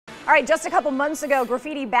All right, just a couple months ago,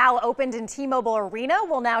 Graffiti Bao opened in T-Mobile Arena.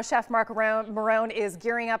 Well, now Chef Mark Marrone is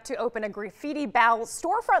gearing up to open a Graffiti Bao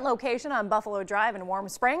storefront location on Buffalo Drive in Warm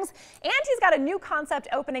Springs. And he's got a new concept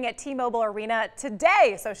opening at T-Mobile Arena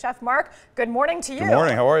today. So Chef Mark, good morning to you. Good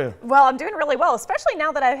morning, how are you? Well, I'm doing really well, especially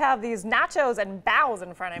now that I have these nachos and baos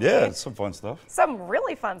in front of me. Yeah, it's some fun stuff. Some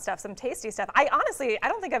really fun stuff, some tasty stuff. I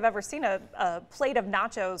don't think I've ever seen a plate of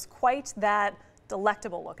nachos quite that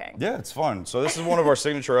delectable looking. Yeah, it's fun. So this is one of our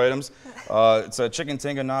signature items. It's a chicken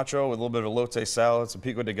tinga nacho with a little bit of elote salad, some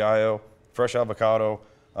pico de gallo, fresh avocado,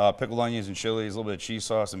 pickled onions and chilies, a little bit of cheese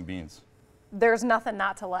sauce and beans. There's nothing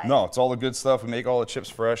not to like. No, it's all the good stuff. We make all the chips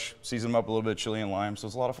fresh, season them up with a little bit of chili and lime, so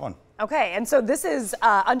it's a lot of fun. Okay, and so this is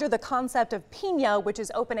under the concept of Pina, which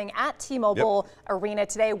is opening at T-Mobile Arena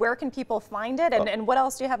today. Where can people find it, and what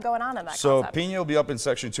else do you have going on in that so concept? Pina will be up in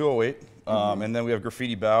section 208, and then we have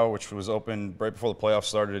Graffiti Bao, which was open right before the playoffs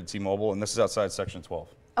started at T-Mobile, and this is outside section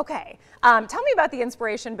 12. Okay, tell me about the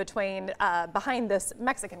inspiration behind this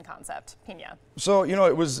Mexican concept, Pina. So, you know,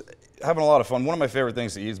 it was having a lot of fun. One of my favorite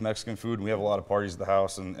things to eat is Mexican food, and we have a lot of parties at the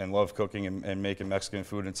house and love cooking and making Mexican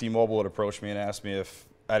food. And T-Mobile had approached me and asked me if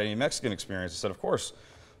I had any Mexican experience. I said, of course.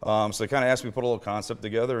 So they kind of asked me to put a little concept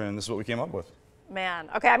together, and this is what we came up with. Man,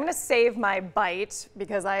 okay, I'm gonna save my bite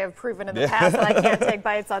because I have proven in the past that I can't take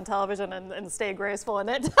bites on television and stay graceful in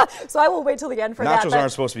it. So I will wait till the end for that. Nachos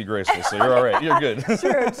aren't supposed to be graceful, so you're all right. You're good.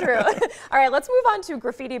 True. All right, let's move on to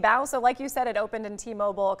Graffiti Bao. So like you said, it opened in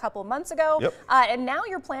T-Mobile a couple months ago. Yep. And now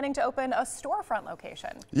you're planning to open a storefront location.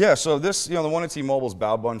 Yeah, so this, you know, the one at T-Mobile is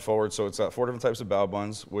bao bun forward. So it's 4 different types of bao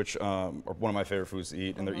buns, which are one of my favorite foods to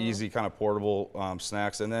eat. And they're easy, kind of portable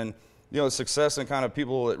snacks. And then, you know, the success and kind of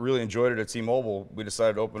people that really enjoyed it at T-Mobile, we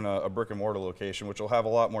decided to open a brick and mortar location, which will have a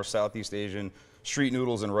lot more Southeast Asian street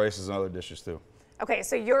noodles and rices and other dishes too. Okay,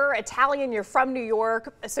 so you're Italian, you're from New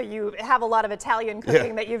York, so you have a lot of Italian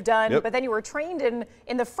cooking that you've done, but then you were trained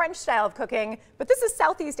in the French style of cooking, but this is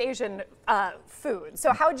Southeast Asian food.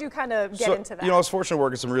 So how did you kind of get into that? You know, I was fortunate to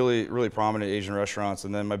work at some really prominent Asian restaurants,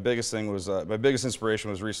 and then my biggest thing was, my biggest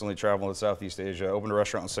inspiration was recently traveling to Southeast Asia. I opened a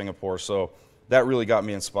restaurant in Singapore, so that really got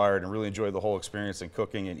me inspired and really enjoyed the whole experience in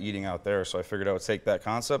cooking and eating out there. So I figured I would take that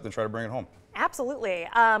concept and try to bring it home. Absolutely.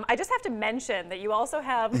 I just have to mention that you also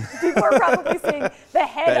have, people are probably seeing the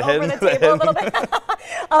head over the table a little bit.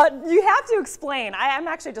 You have to explain. I'm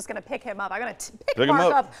actually just going to pick him up. I'm going to pick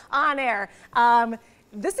Mark up on air.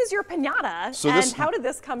 This is your piñata, and how did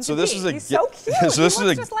this come to be? He's so cute. He looks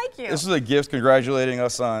just like you. This is a gift congratulating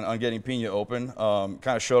us on getting Pina open. Kind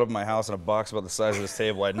of showed up at my house in a box about the size of this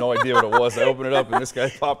table. I had no idea what it was. I opened it up, and this guy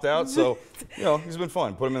popped out. So, you know, he's been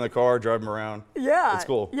fun. Put him in the car, drive him around. Yeah. It's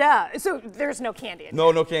cool. Yeah. So there's no candy in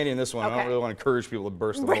No candy in this one. Okay. I don't really want to encourage people to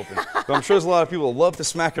burst them open. But I'm sure there's a lot of people that love to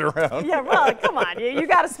smack it around. Yeah, well, come on. You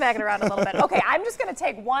got to smack it around a little bit. Okay, I'm just going to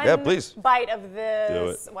take one bite of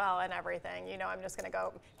this. Well, and everything. You know, I'm just going to go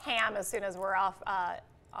ham as soon as we're off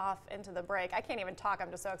into the break. I can't even talk. I'm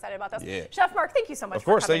just so excited about this. Yeah. Chef Mark, thank you so much for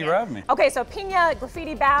coming. Of course, thank you for having me. Okay, so Pina,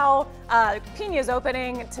 Graffiti Bao. Pina is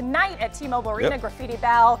opening tonight at T-Mobile Arena. Graffiti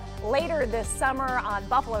Bao later this summer on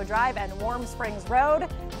Buffalo Drive and Warm Springs Road.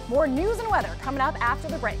 More news and weather coming up after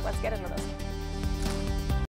the break. Let's get into this.